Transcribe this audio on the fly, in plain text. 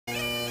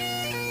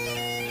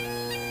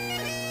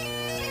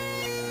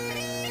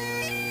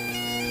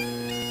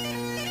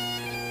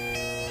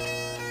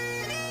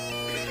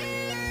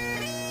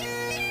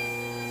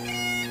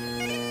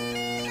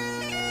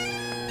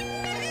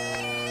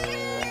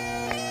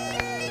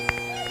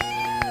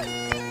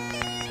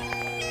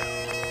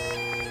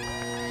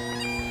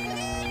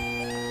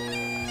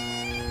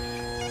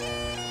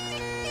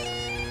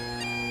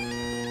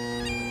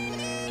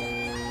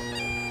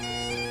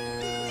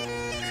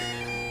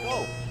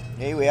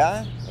here we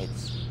are.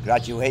 It's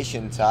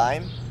graduation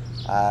time.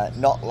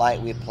 Not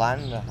like we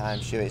planned. I'm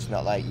sure it's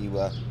not like you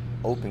were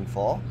hoping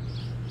for.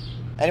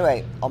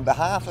 Anyway, on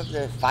behalf of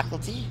the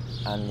faculty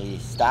and the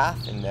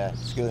staff in the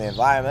school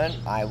environment,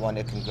 I want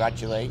to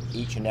congratulate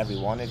each and every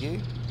one of you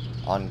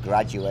on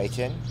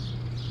graduating.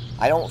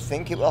 I don't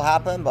think it will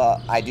happen,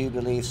 but I do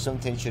believe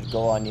something should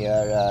go on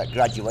your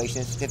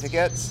graduation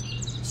certificates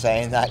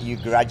saying that you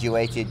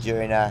graduated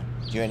during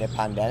a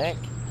pandemic.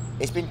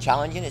 It's been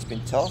challenging, it's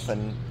been tough,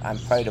 and I'm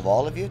proud of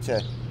all of you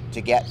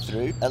to get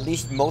through. At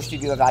least most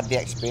of you have had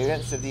the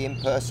experience of the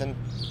in-person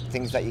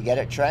things that you get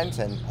at Trent,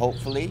 and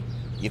hopefully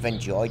you've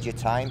enjoyed your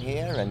time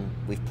here and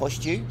we've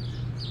pushed you,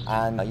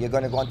 and you're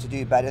going to go on to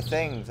do better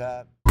things.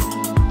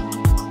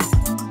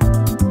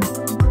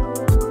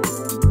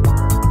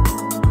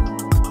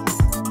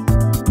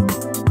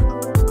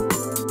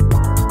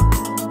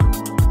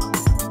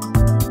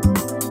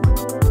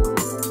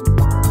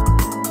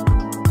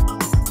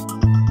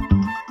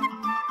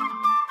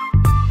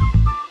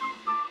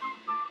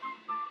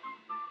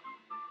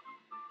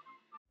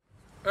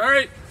 All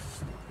right,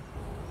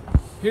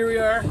 here we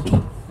are.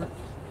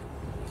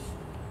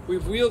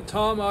 We've wheeled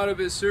Tom out of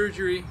his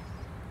surgery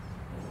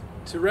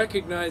to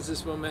recognize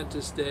this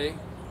momentous day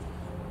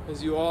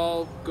as you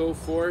all go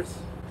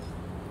forth.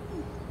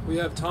 We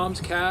have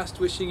Tom's cast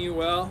wishing you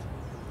well.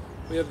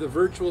 We have the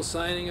virtual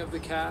signing of the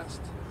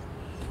cast,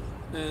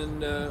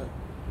 and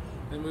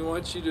we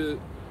want you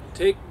to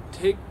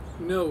take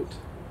note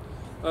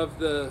of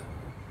the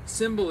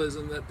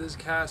symbolism that this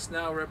cast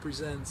now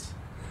represents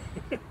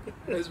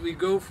as we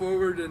go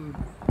forward and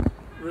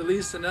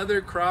release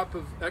another crop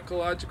of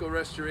ecological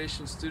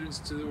restoration students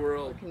to the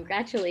world.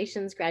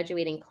 Congratulations,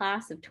 graduating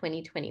class of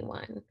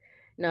 2021.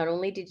 Not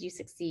only did you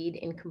succeed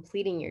in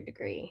completing your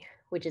degree,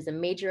 which is a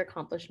major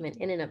accomplishment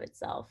in and of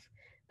itself,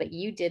 but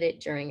you did it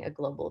during a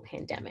global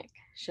pandemic,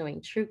 showing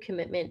true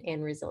commitment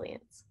and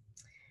resilience.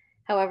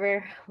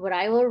 However, what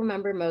I will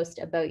remember most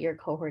about your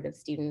cohort of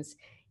students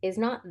is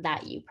not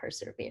that you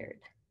persevered,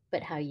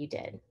 but how you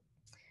did.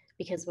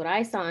 Because what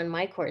I saw in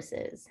my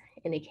courses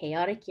in a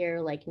chaotic year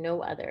like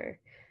no other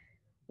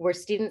were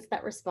students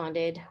that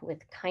responded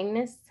with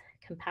kindness,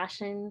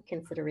 compassion,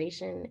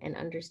 consideration, and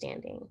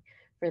understanding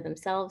for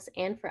themselves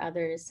and for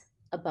others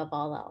above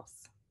all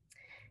else.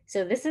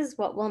 So this is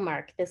what will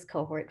mark this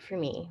cohort for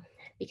me,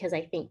 because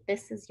I think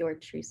this is your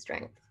true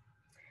strength.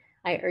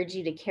 I urge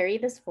you to carry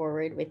this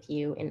forward with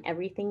you in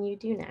everything you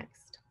do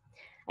next.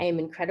 I am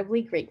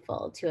incredibly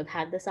grateful to have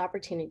had this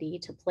opportunity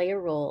to play a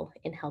role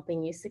in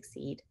helping you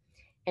succeed,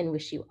 and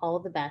wish you all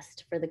the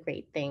best for the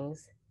great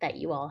things that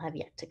you all have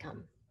yet to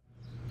come.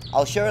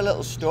 I'll share a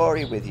little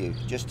story with you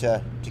just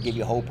to give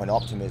you hope and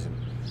optimism.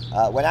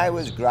 When I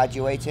was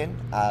graduating,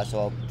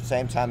 so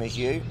same time as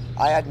you,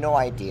 I had no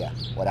idea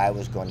what I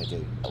was going to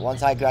do.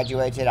 Once I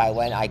graduated,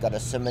 I got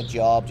a summer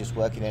job just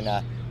working in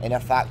a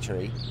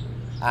factory,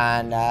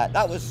 and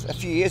that was a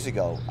few years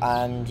ago.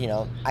 And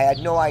I had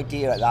no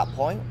idea at that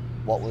point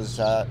what was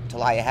to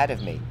lie ahead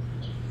of me.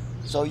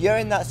 So you're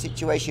in that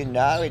situation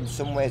now. In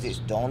some ways it's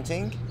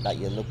daunting that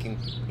you're looking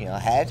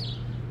ahead,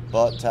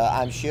 but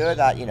I'm sure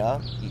that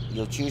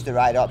you'll choose the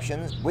right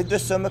options. With the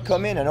summer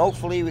coming, and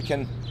hopefully we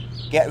can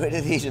get rid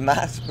of these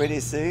masks pretty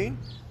soon.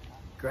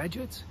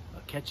 Graduates,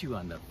 I'll catch you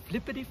on the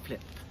flippity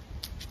flip.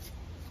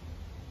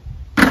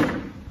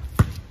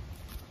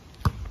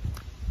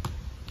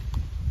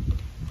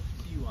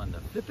 See you on the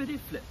flippity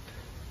flip.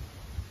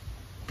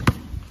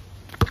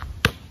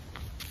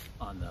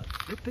 On the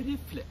flippity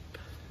flip.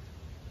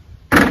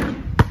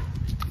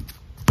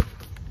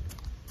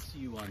 See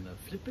you on the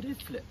flippity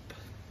flip.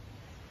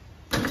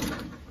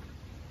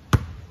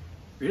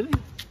 Really?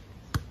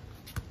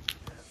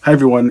 Hi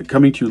everyone,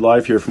 coming to you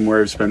live here from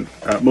where I've spent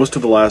most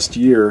of the last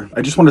year.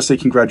 I just want to say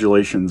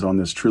congratulations on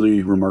this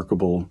truly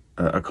remarkable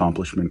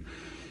accomplishment.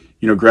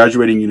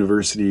 Graduating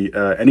university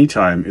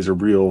anytime is a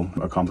real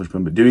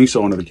accomplishment, but doing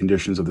so under the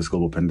conditions of this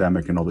global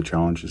pandemic and all the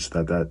challenges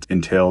that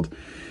entailed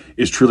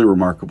is truly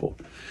remarkable.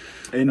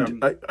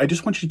 And I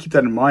just want you to keep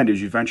that in mind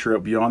as you venture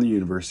out beyond the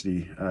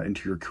university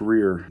into your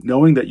career,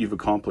 knowing that you've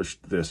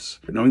accomplished this,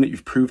 knowing that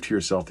you've proved to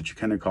yourself that you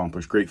can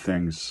accomplish great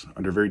things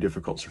under very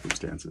difficult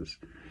circumstances.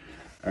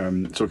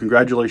 So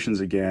congratulations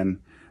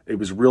again. It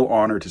was a real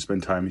honor to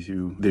spend time with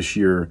you this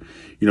year.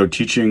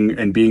 Teaching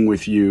and being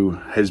with you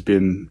has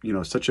been,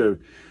 such a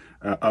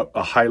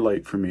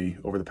highlight for me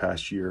over the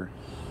past year.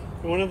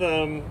 One of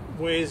the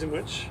ways in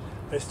which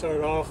I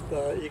started off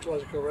the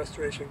ecological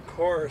restoration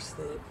course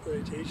that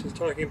I teach is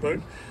talking about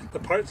the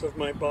parts of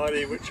my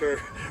body which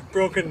are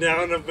broken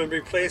down, have been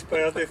replaced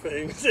by other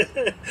things,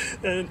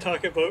 and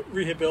talk about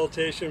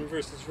rehabilitation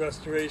versus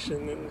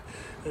restoration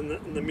and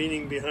the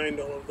meaning behind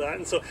all of that.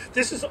 And so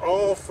this is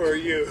all for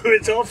you.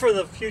 It's all for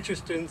the future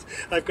students.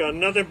 I've got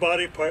another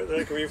body part that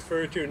I can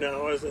refer to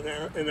now as an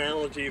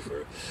analogy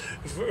for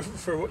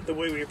the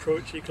way we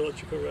approach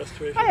ecological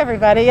restoration. Hi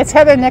everybody, it's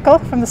Heather Nickel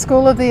from the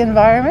School of the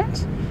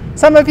Environment.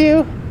 Some of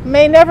you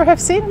may never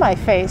have seen my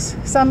face.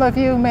 Some of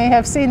you may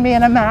have seen me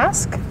in a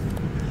mask.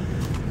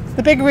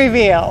 The big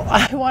reveal.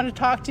 I want to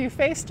talk to you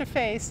face to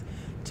face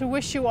to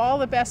wish you all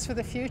the best for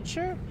the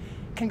future.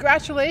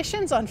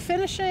 Congratulations on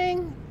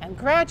finishing and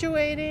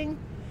graduating.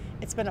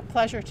 It's been a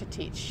pleasure to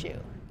teach you.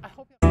 I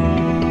hope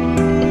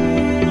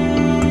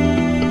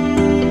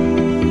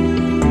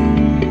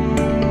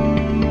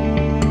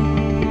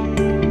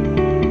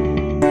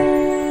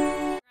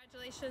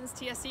Congratulations,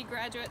 TSC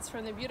graduates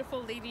from the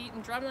beautiful lady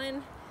in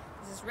Drumlin.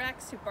 This is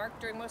Rex, who barked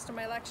during most of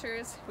my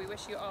lectures. We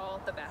wish you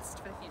all the best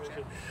for the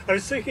future. I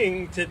was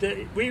thinking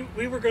today, we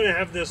were going to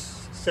have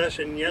this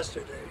session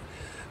yesterday,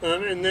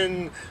 and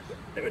then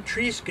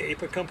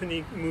Treescape, a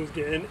company, moved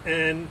in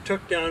and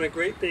took down a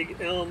great big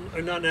elm,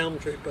 or not elm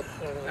tree, but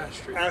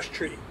ash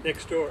tree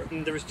next door.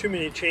 And there was too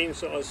many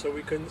chainsaws, so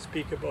we couldn't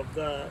speak above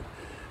that.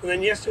 And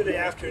then yesterday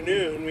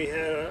afternoon, we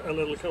had a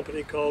little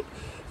company called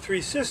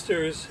Three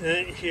Sisters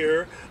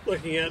here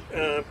looking at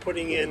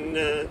putting in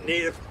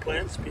native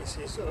plant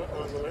species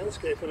on the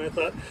landscape. And I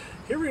thought,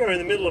 here we are in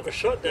the middle of a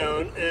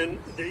shutdown, and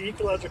the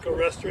ecological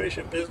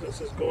restoration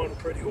business is going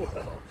pretty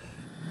well.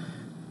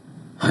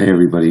 Hi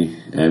everybody,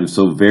 I'm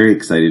so very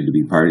excited to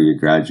be part of your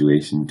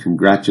graduation.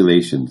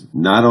 Congratulations.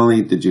 Not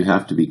only did you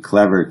have to be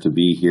clever to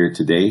be here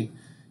today,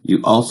 you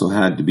also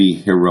had to be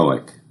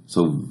heroic.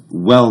 So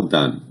well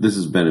done. This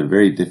has been a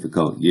very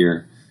difficult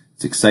year.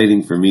 It's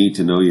exciting for me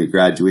to know you're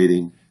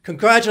graduating.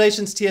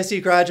 Congratulations,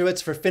 TSC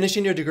graduates, for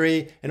finishing your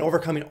degree and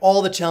overcoming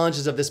all the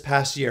challenges of this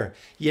past year.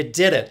 You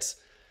did it.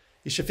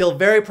 You should feel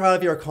very proud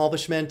of your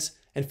accomplishment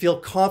and feel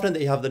confident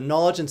that you have the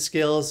knowledge and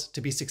skills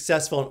to be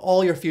successful in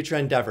all your future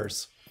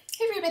endeavors.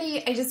 Hey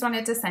everybody, I just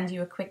wanted to send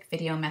you a quick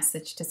video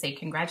message to say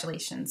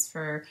congratulations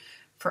for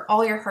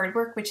all your hard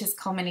work, which has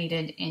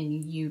culminated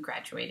in you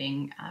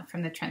graduating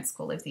from the Trent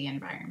School of the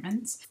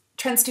Environment.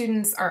 Trent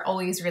students are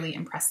always really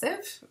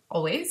impressive,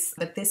 always,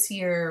 but this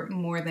year,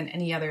 more than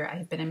any other,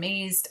 I've been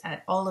amazed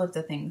at all of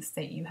the things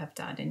that you have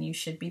done, and you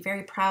should be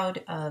very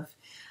proud of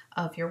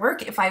your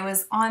work. If I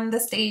was on the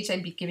stage,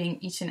 I'd be giving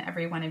each and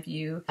every one of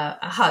you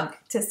a hug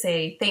to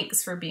say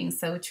thanks for being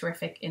so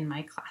terrific in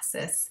my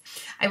classes.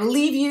 I will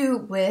leave you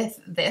with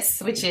this,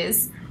 which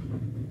is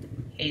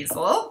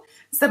Hazel.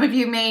 Some of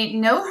you may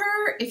know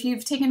her if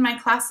you've taken my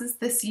classes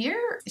this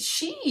year.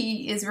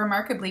 She is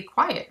remarkably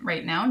quiet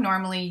right now.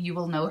 Normally you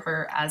will know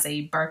her as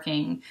a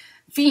barking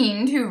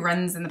fiend who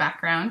runs in the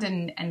background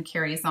and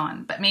carries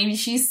on, but maybe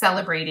she's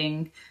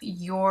celebrating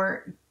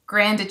your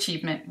grand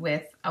achievement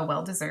with a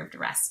well-deserved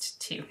rest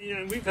too. You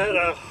know, we've had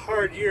a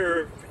hard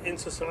year in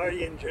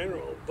society in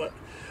general, but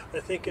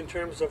I think in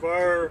terms of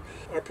our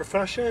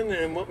profession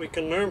and what we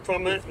can learn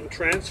from it and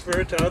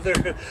transfer to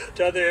other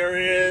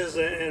areas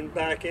and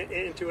back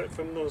into it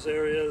from those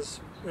areas,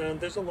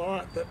 there's a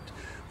lot that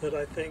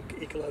I think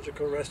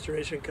ecological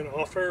restoration can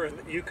offer and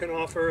that you can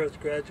offer as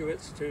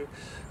graduates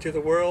to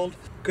the world.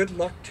 Good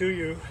luck to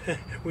you.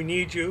 We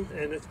need you,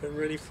 and it's been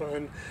really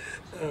fun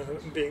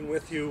being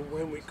with you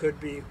when we could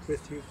be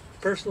with you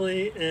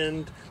personally,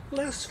 and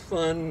less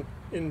fun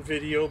in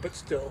video, but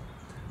still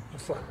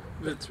fun.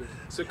 That's right.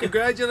 So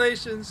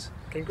congratulations.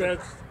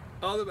 Congrats.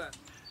 All the best.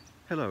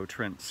 Hello,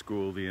 Trent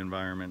School, the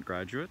Environment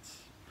graduates.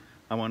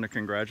 I want to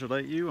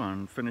congratulate you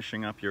on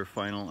finishing up your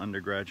final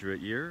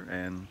undergraduate year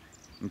and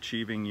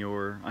achieving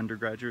your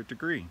undergraduate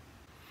degree.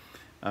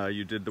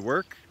 You did the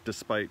work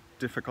despite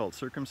difficult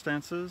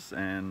circumstances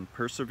and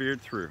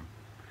persevered through.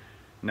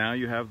 Now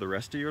you have the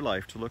rest of your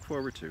life to look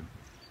forward to.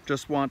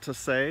 Just want to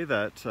say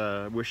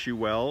that wish you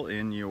well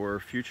in your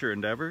future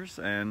endeavors,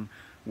 and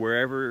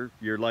wherever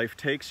your life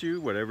takes you,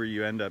 whatever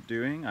you end up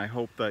doing, I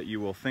hope that you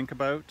will think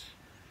about,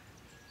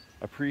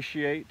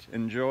 appreciate,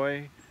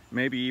 enjoy,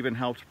 maybe even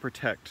help to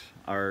protect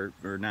our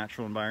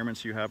natural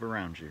environments you have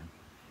around you.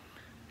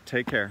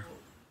 Take care.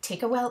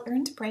 Take a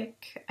well-earned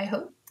break, I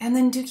hope. And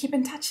then do keep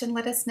in touch and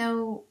let us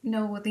know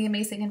the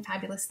amazing and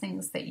fabulous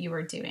things that you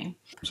are doing.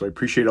 So I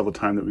appreciate all the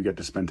time that we get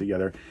to spend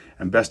together,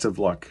 and best of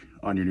luck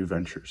on your new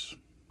ventures.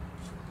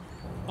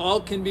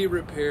 All can be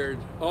repaired,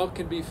 all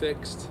can be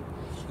fixed,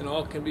 and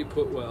all can be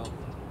put well.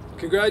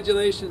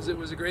 Congratulations, it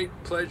was a great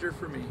pleasure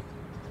for me.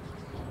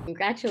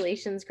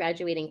 Congratulations,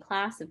 graduating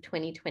class of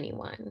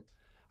 2021.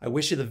 I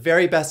wish you the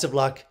very best of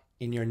luck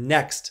in your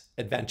next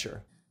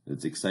adventure.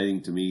 It's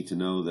exciting to me to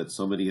know that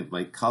so many of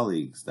my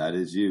colleagues, that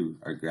is you,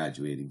 are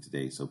graduating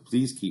today. So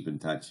please keep in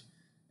touch,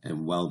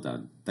 and well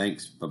done.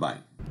 Thanks. Bye-bye.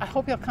 I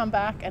hope you'll come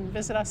back and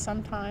visit us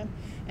sometime,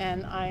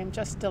 and I'm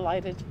just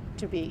delighted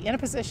to be in a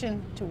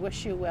position to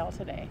wish you well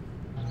today.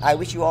 I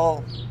wish you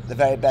all the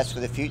very best for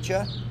the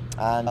future,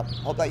 and I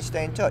hope that you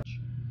stay in touch.